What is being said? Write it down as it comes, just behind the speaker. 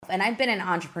And I've been an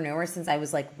entrepreneur since I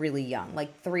was like really young,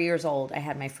 like 3 years old. I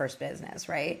had my first business,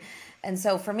 right? And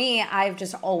so for me, I've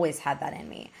just always had that in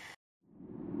me.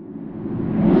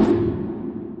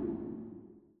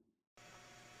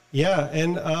 Yeah,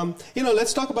 and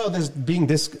let's talk about this being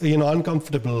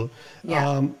uncomfortable.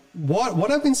 Yeah. What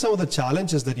have been some of the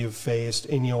challenges that you've faced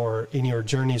in your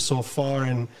journey so far,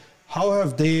 and how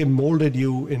have they molded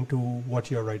you into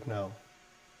what you're right now?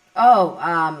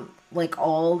 Like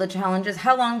all the challenges.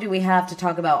 How long do we have to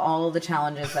talk about all the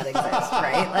challenges that exist,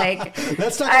 right? Like,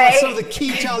 let's talk about some of the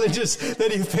key challenges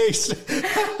that you faced.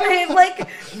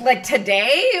 like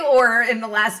today or in the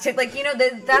last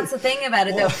that's the thing about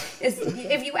it though, is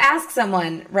if you ask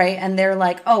someone, right, and they're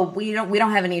like, oh, we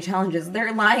don't have any challenges,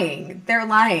 they're lying.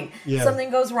 Yeah.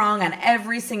 Something goes wrong on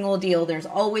every single deal. There's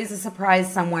always a surprise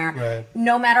somewhere, right?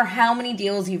 No matter how many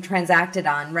deals you've transacted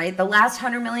on, right? The last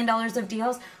 $100 million of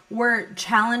deals were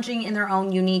challenging in their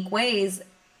own unique ways.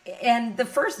 And the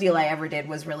first deal I ever did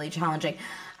was really challenging.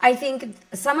 I think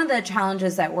some of the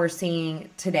challenges that we're seeing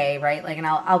today, right? Like, and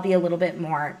I'll be a little bit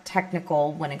more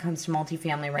technical when it comes to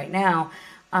multifamily right now,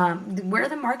 where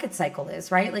the market cycle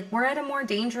is, right? Like, we're at a more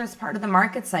dangerous part of the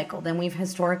market cycle than we've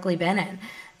historically been in.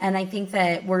 And I think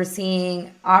that we're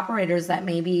seeing operators that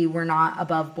maybe were not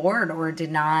above board or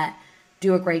did not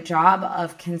do a great job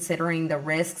of considering the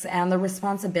risks and the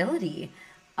responsibility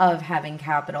of having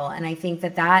capital. And I think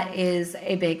that is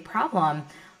a big problem.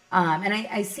 And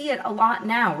I see it a lot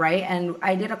now, right? And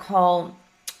I did a call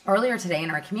earlier today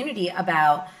in our community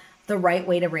about the right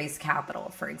way to raise capital,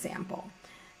 for example.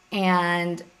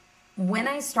 And when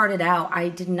I started out, I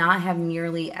did not have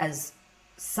nearly as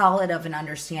solid of an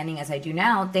understanding as I do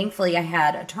now. Thankfully, I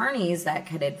had attorneys that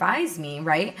could advise me,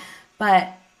 right?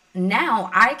 But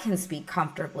now I can speak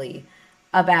comfortably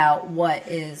about what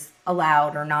is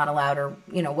allowed or not allowed, or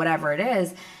whatever it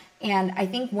is. And I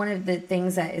think one of the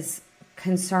things that is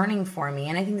concerning for me,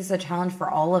 and I think this is a challenge for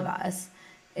all of us,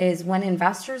 is when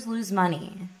investors lose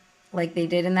money like they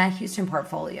did in that Houston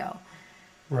portfolio,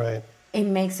 right? It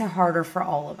makes it harder for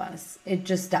all of us. It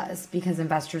just does, because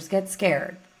investors get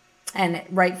scared, and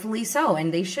rightfully so,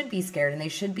 and they should be scared, and they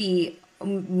should be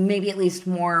maybe at least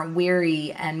more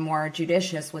wary and more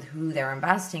judicious with who they're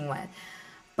investing with.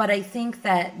 But I think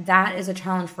that is a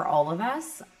challenge for all of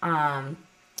us.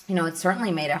 It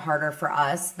certainly made it harder for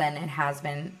us than it has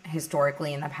been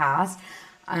historically in the past.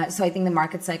 So I think the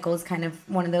market cycle is kind of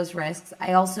one of those risks.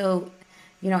 I also,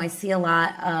 I see a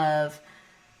lot of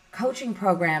coaching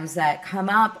programs that come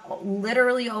up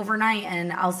literally overnight.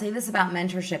 And I'll say this about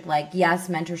mentorship, like, yes,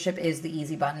 mentorship is the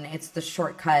easy button. It's the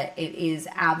shortcut. It is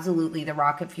absolutely the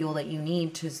rocket fuel that you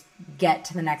need to get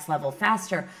to the next level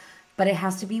faster. But it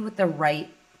has to be with the right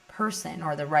person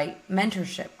or the right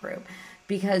mentorship group,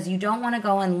 because you don't want to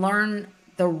go and learn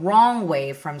the wrong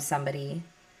way from somebody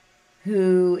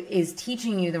who is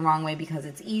teaching you the wrong way because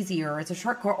it's easier or it's a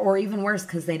shortcut, or even worse,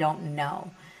 because they don't know.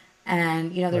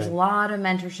 And, there's a lot of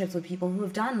mentorships with people who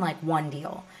have done like one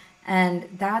deal, and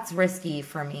that's risky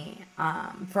for me,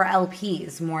 for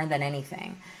LPs more than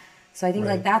anything. So I think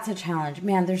like that's a challenge.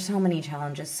 Man, there's so many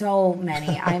challenges, so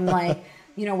many. I'm like,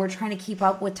 we're trying to keep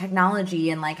up with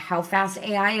technology, and like how fast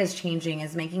AI is changing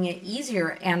is making it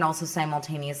easier and also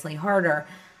simultaneously harder.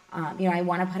 I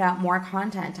want to put out more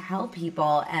content to help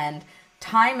people, and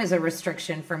time is a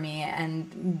restriction for me.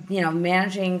 And,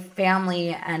 managing family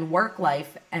and work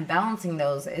life and balancing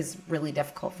those is really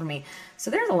difficult for me. So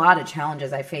there's a lot of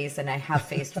challenges I face, and I have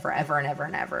faced forever and ever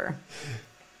and ever.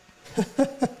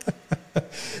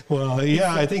 Well,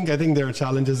 yeah, I think there are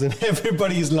challenges in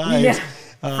everybody's lives. Yeah.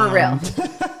 For real.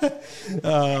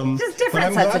 Just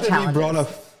different sets of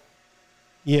challenges.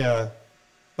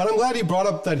 But I'm glad you brought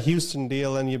up that Houston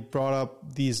deal, and you brought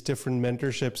up these different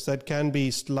mentorships that can be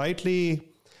slightly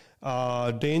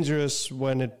dangerous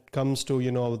when it comes to,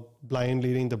 blind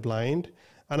leading the blind.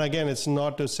 And again, it's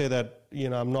not to say that,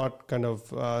 I'm not kind of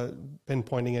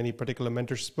pinpointing any particular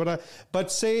mentorship,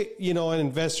 but say, an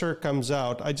investor comes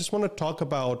out. I just want to talk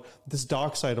about this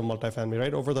dark side of multifamily,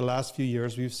 right? Over the last few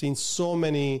years, we've seen so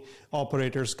many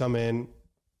operators come in,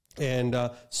 and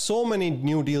so many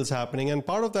new deals happening. And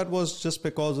part of that was just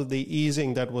because of the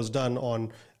easing that was done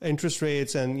on interest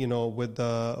rates, and, with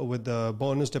the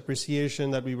bonus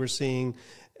depreciation that we were seeing,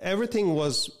 everything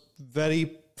was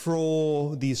very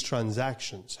pro these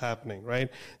transactions happening,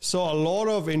 right? So a lot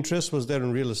of interest was there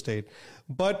in real estate.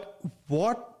 But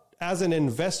what, as an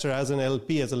investor, as an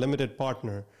LP, as a limited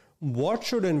partner, what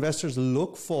should investors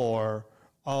look for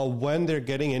when they're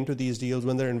getting into these deals,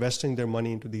 when they're investing their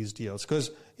money into these deals?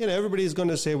 Because, everybody's going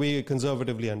to say we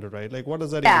conservatively underwrite. Like, what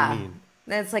does that even mean?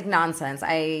 That's like nonsense.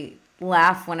 I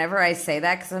laugh whenever I say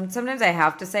that, because sometimes I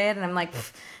have to say it, and I'm like,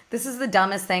 This is the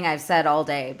dumbest thing I've said all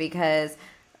day, because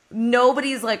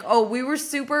nobody's like, oh, we were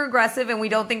super aggressive and we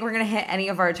don't think we're going to hit any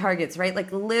of our targets, right?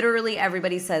 Like literally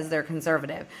everybody says they're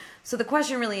conservative. So the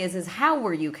question really is how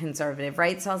were you conservative,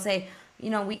 right? So I'll say,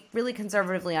 we really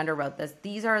conservatively underwrote this.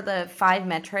 These are the 5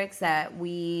 metrics that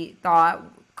we thought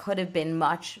could have been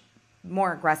much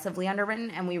more aggressively underwritten,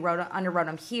 and we underwrote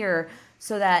them here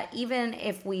so that even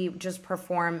if we just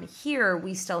perform here,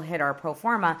 we still hit our pro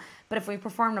forma. But if we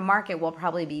perform to market, we'll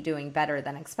probably be doing better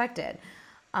than expected.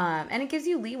 And it gives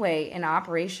you leeway in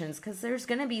operations, because there's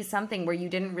going to be something where you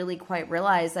didn't really quite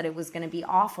realize that it was going to be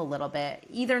off a little bit,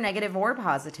 either negative or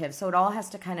positive. So it all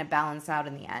has to kind of balance out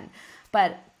in the end.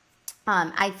 But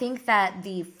I think that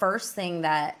the first thing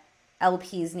that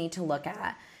LPs need to look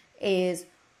at is,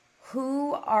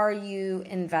 who are you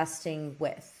investing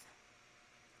with,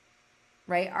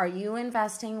 right? Are you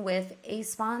investing with a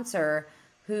sponsor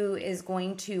who is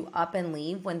going to up and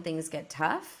leave when things get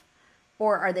tough?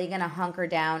 Or are they going to hunker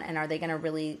down, and are they going to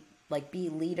really be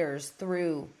leaders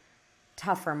through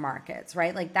tougher markets,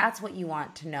 right? Like that's what you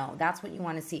want to know. That's what you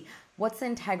want to see. What's the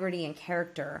integrity and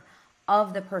character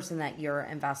of the person that you're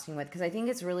investing with? Because I think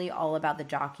it's really all about the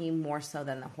jockey more so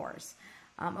than the horse.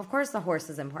 Of course, the horse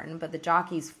is important, but the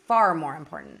jockey's far more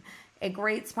important. A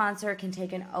great sponsor can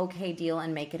take an okay deal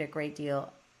and make it a great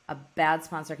deal. A bad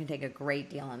sponsor can take a great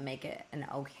deal and make it an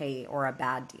okay or a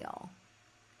bad deal.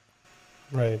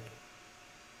 Right.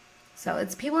 So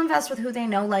it's people invest with who they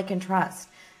know, like, and trust.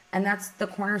 And that's the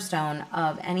cornerstone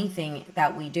of anything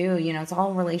that we do. It's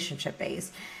all relationship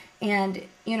based. And,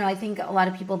 I think a lot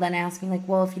of people then asking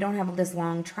well, if you don't have this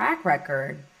long track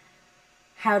record,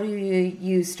 how do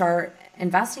you start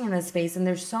investing in this space? And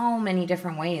there's so many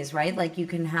different ways, right? Like you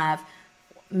can have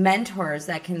mentors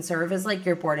that can serve as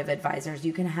your board of advisors.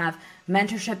 You can have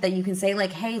mentorship that you can say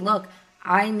hey, look,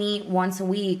 I meet once a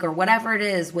week or whatever it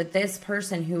is with this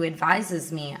person who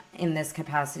advises me in this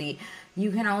capacity. You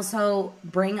can also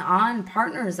bring on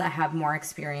partners that have more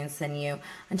experience than you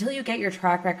until you get your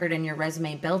track record and your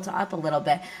resume built up a little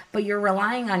bit, but you're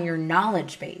relying on your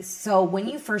knowledge base. So when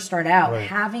you first start out, right,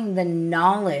 having the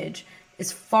knowledge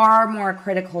is far more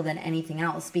critical than anything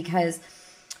else, because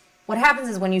what happens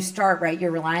is when you start, right,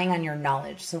 you're relying on your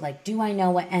knowledge. So do I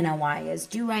know what NOI is?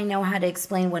 Do I know how to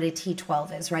explain what a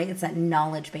T12 is, right? It's that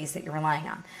knowledge base that you're relying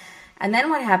on. And then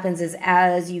what happens is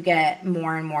as you get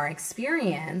more and more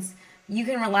experience, you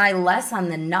can rely less on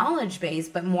the knowledge base,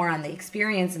 but more on the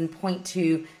experience and point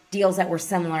to deals that were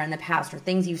similar in the past or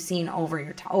things you've seen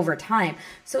over time.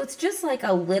 So it's just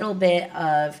a little bit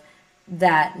of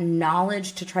that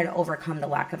knowledge to try to overcome the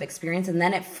lack of experience. And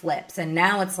then it flips. And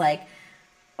now it's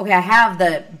okay, I have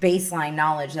the baseline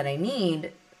knowledge that I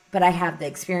need, but I have the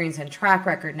experience and track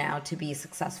record now to be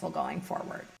successful going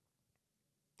forward.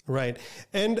 Right.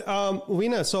 And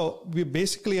Veena, so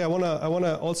I want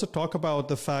to also talk about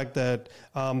the fact that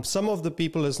some of the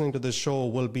people listening to this show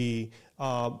will be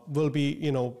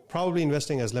probably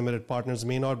investing as limited partners,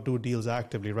 may not do deals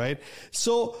actively, right?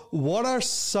 So what are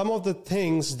some of the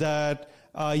things that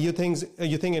you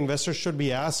think investors should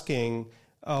be asking,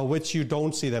 which you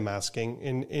don't see them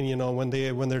asking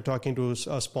when they're talking to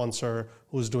a sponsor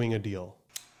who's doing a deal?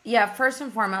 Yeah, first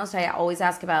and foremost, I always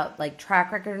ask about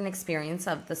track record and experience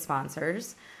of the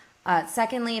sponsors.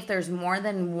 Secondly, if there's more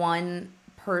than one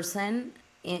person,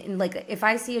 if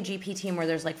I see a GP team where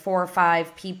there's 4 or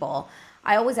 5 people,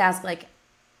 I always ask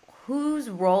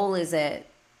whose role is it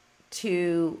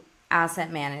to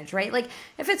asset manage, right?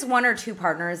 If it's 1 or 2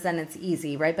 partners, then it's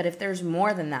easy, right? But if there's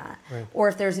more than that, right, or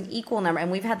if there's an equal number, and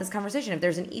we've had this conversation, if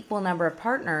there's an equal number of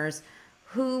partners,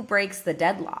 who breaks the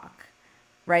deadlock?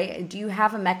 Right? Do you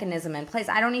have a mechanism in place?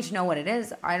 I don't need to know what it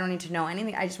is. I don't need to know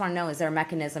anything. I just want to know, is there a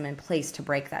mechanism in place to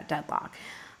break that deadlock?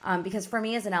 Because for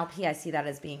me as an LP, I see that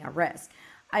as being a risk.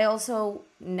 I also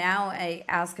I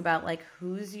ask about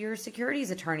who's your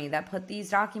securities attorney that put these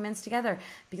documents together?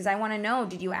 Because I want to know,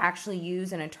 did you actually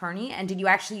use an attorney? And did you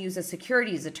actually use a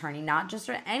securities attorney, not just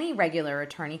any regular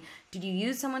attorney? Did you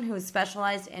use someone who is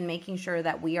specialized in making sure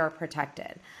that we are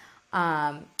protected?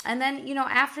 And then,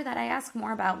 after that, I ask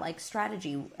more about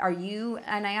strategy. Are you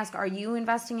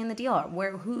investing in the deal?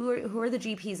 Who are the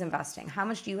GPs investing? How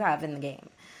much do you have in the game?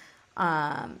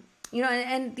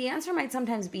 And the answer might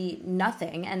sometimes be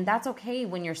nothing. And that's okay.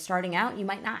 When you're starting out, you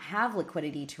might not have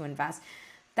liquidity to invest.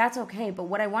 That's okay. But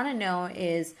what I want to know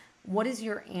is, what is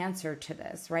your answer to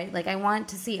this, right? I want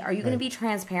to see, are you going to be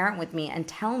transparent with me and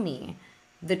tell me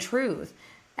the truth?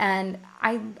 And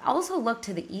I also look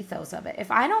to the ethos of it.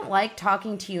 If I don't like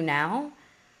talking to you now,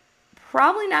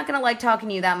 probably not going to like talking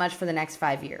to you that much for the next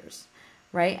 5 years,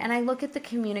 right? And I look at the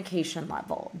communication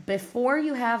level. Before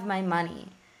you have my money,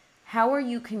 how are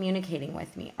you communicating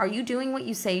with me? Are you doing what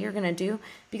you say you're going to do?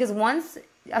 Because once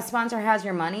a sponsor has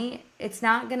your money, it's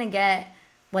not going to get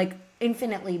like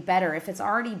infinitely better. If it's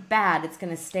already bad, it's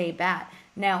going to stay bad.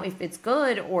 Now, if it's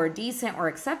good or decent or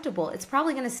acceptable, it's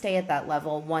probably going to stay at that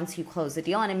level once you close the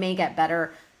deal, and it may get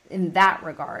better in that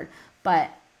regard. But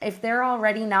if they're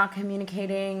already not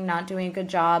communicating, not doing a good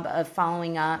job of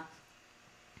following up,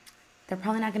 they're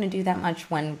probably not going to do that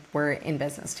much when we're in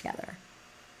business together.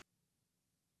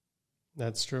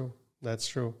 That's true. That's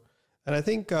true. And I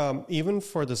think even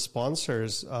for the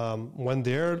sponsors, when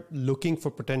they're looking for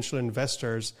potential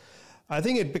investors, I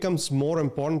think it becomes more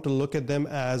important to look at them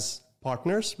as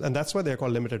partners. And that's why they're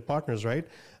called limited partners, right?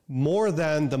 More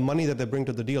than the money that they bring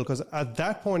to the deal. Because at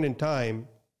that point in time,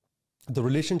 the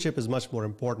relationship is much more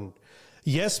important.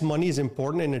 Yes, money is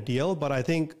important in a deal, but I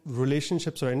think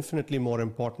relationships are infinitely more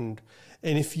important.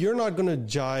 And if you're not going to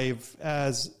jive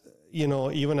as,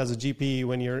 even as a GP,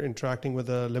 when you're interacting with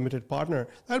a limited partner,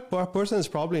 that person is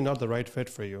probably not the right fit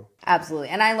for you. Absolutely.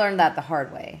 And I learned that the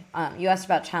hard way. You asked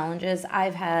about challenges.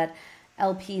 I've had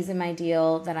LPs in my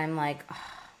deal that I'm like,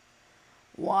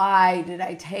 why did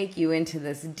I take you into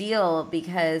this deal?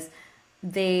 Because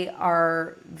they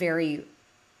are very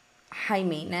high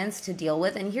maintenance to deal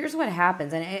with. And here's what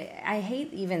happens. And I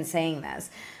hate even saying this,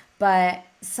 but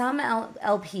some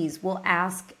LPs will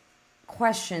ask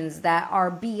questions that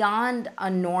are beyond a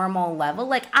normal level.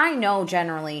 Like, I know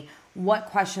generally what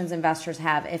questions investors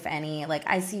have, if any. Like,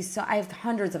 I have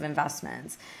hundreds of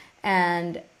investments,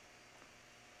 and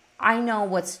I know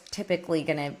what's typically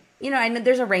going to, I know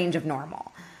there's a range of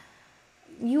normal.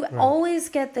 You always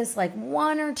get this like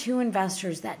one or two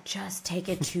investors that just take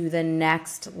it to the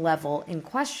next level in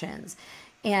questions.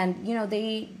 And,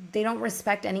 they don't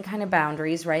respect any kind of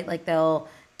boundaries, right? Like, they'll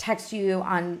text you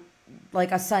on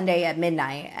like a Sunday at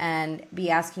midnight and be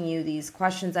asking you these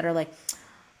questions that are like,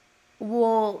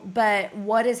 well, but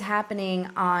what is happening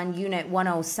on unit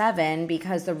 107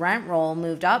 because the rent roll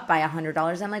moved up by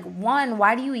 $100? I'm like, one,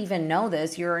 why do you even know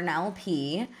this? You're an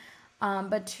LP.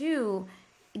 But two,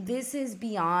 this is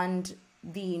beyond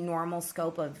the normal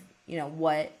scope of,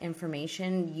 what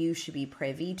information you should be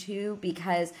privy to,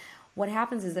 because what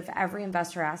happens is if every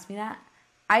investor asks me that,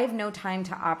 I have no time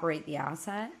to operate the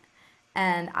asset,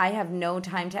 and I have no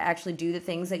time to actually do the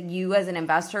things that you as an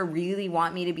investor really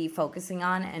want me to be focusing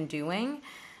on and doing.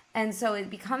 And so it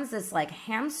becomes this like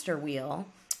hamster wheel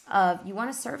of, you want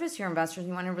to service your investors,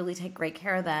 you want to really take great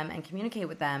care of them and communicate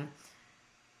with them.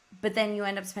 But then you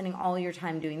end up spending all your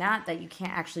time doing that you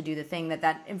can't actually do the thing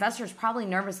that investor is probably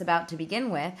nervous about to begin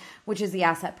with, which is the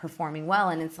asset performing well.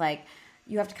 And it's like,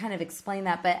 you have to kind of explain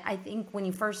that. But I think when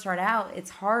you first start out, it's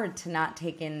hard to not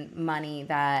take in money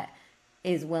that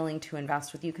is willing to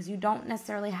invest with you, because you don't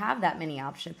necessarily have that many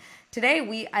options. Today,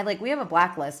 we have a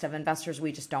blacklist of investors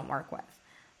we just don't work with.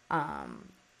 I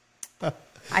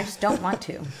just don't want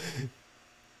to.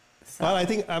 So. Well, I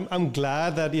think I'm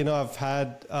glad that, I've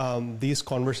had these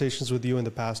conversations with you in the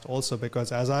past also,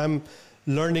 because as I'm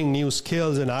learning new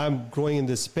skills and I'm growing in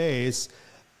this space,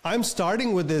 I'm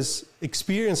starting with this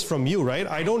experience from you, right?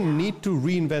 I don't need to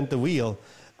reinvent the wheel.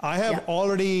 I have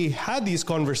already had these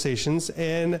conversations,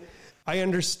 and I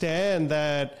understand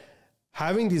that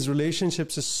having these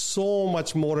relationships is so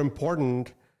much more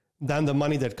important than the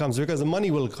money that comes, because the money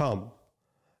will come.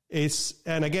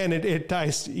 And again, it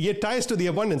ties to the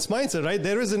abundance mindset, right?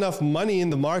 There is enough money in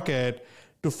the market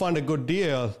to fund a good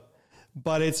deal,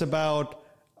 but it's about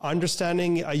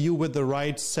understanding, are you with the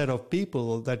right set of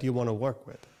people that you want to work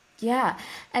with? Yeah.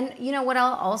 And what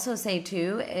I'll also say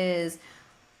too is,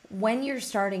 when you're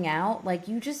starting out, like,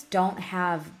 you just don't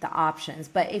have the options.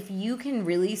 But if you can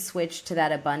really switch to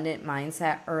that abundant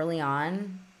mindset early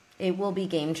on, it will be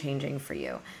game changing for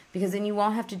you, because then you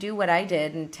won't have to do what I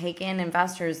did and take in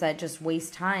investors that just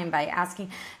waste time by asking.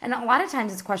 And a lot of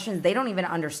times it's questions they don't even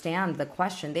understand the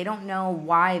question. They don't know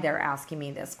why they're asking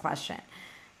me this question.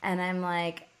 And I'm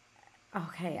like,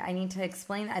 okay, I need to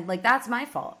explain. Like, that's my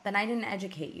fault. Then I didn't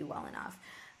educate you well enough.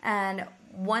 And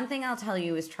one thing I'll tell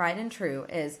you is tried and true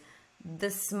is, the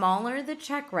smaller the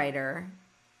check writer,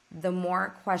 the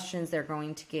more questions they're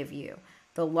going to give you.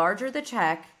 The larger the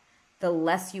check, the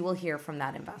less you will hear from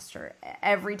that investor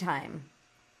every time.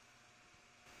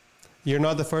 You're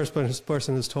not the first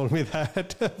person who's told me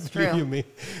that. It's true. Me.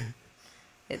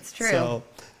 It's true.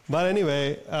 But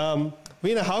anyway,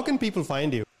 Veena, how can people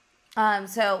find you?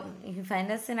 So you can find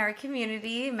us in our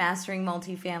community, Mastering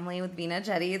Multifamily with Veena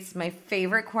Jetti. It's my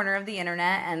favorite corner of the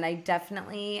internet, and I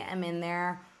definitely am in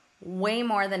there way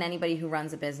more than anybody who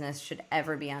runs a business should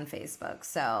ever be on Facebook.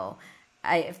 So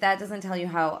if that doesn't tell you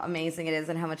how amazing it is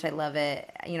and how much I love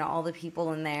it, all the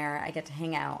people in there, I get to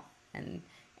hang out and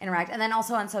interact. And then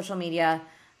also on social media,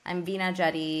 I'm Veena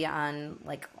Jetti on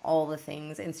like all the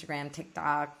things, Instagram,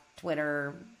 TikTok,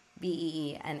 Twitter,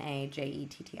 VeenaJetti.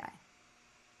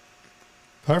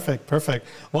 Perfect.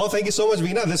 Well, thank you so much,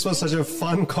 Veena. This was such a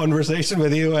fun conversation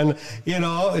with you. And,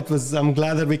 I'm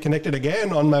glad that we connected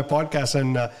again on my podcast.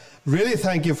 And really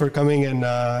thank you for coming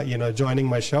and, joining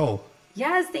my show.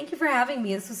 Yes, thank you for having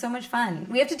me. This was so much fun.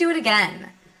 We have to do it again.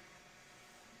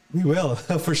 We will,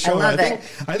 for sure. I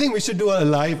think we should do a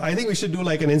live. I think we should do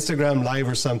like an Instagram live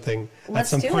or something at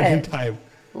some point in time.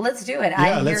 Let's do it.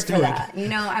 I'm here for that.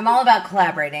 I'm all about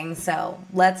collaborating, so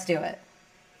let's do it.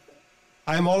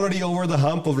 I'm already over the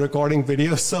hump of recording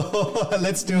videos, so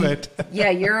let's do it. Yeah,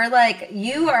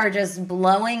 you are just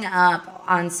blowing up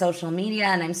on social media,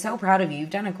 and I'm so proud of you.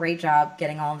 You've done a great job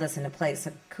getting all of this into place.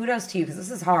 So kudos to you, because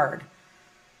this is hard.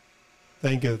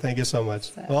 Thank you. Thank you so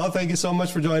much. Well, thank you so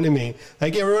much for joining me.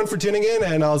 Thank you, everyone, for tuning in,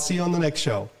 and I'll see you on the next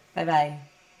show. Bye-bye.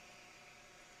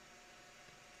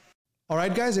 All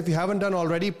right, guys, if you haven't done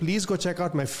already, please go check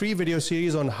out my free video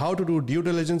series on how to do due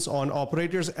diligence on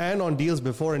operators and on deals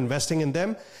before investing in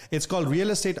them. It's called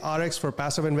Real Estate RX for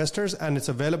Passive Investors, and it's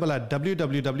available at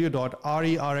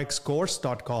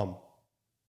www.rerxcourse.com.